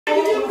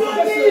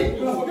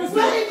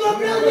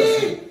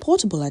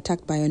Portable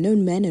attacked by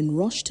unknown men and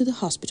rushed to the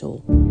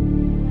hospital.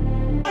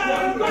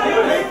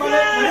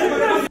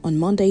 On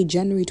Monday,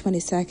 January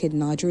 22nd,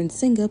 Nigerian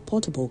singer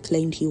Portable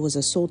claimed he was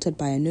assaulted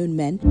by unknown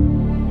men,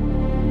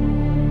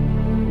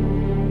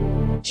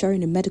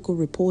 sharing a medical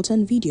report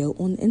and video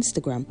on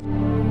Instagram.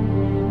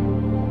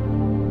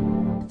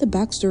 The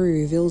backstory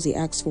reveals he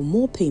asked for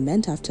more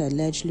payment after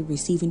allegedly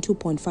receiving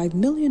 2.5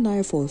 million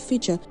naira for a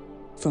feature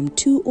from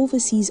 2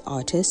 overseas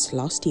artists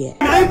last year.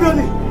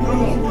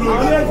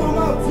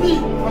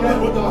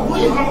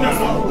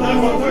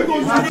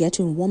 After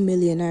getting 1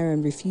 million naira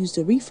and refused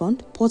a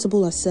refund,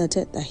 Portable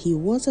asserted that he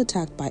was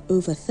attacked by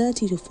over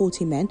 30 to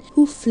 40 men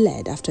who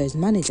fled after his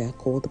manager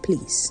called the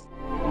police.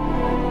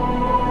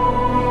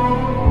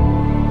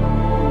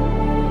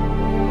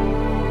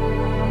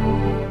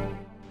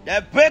 They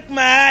break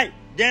my eye,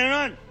 they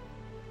run.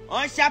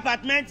 On sharp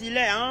apartment,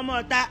 I'm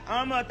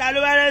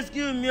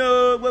rescue me,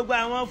 gbogbo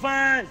àwọn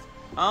fans,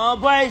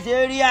 àwọn boys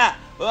area,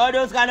 all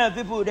those kind of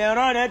people, they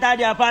run enter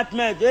the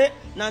apartment.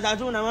 Now that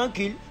one I want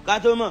kill,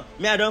 Katomo,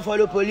 me I don't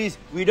follow police,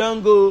 we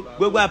don't go,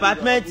 gbogbo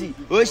apartment,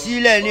 ó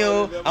sílẹ̀ ni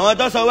o, àwọn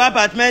tó sọ wá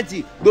apartment,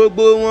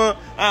 gbogbo wọn,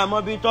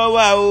 àmọ́ bí tó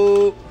wà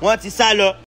o, wọ́n ti sá lọ.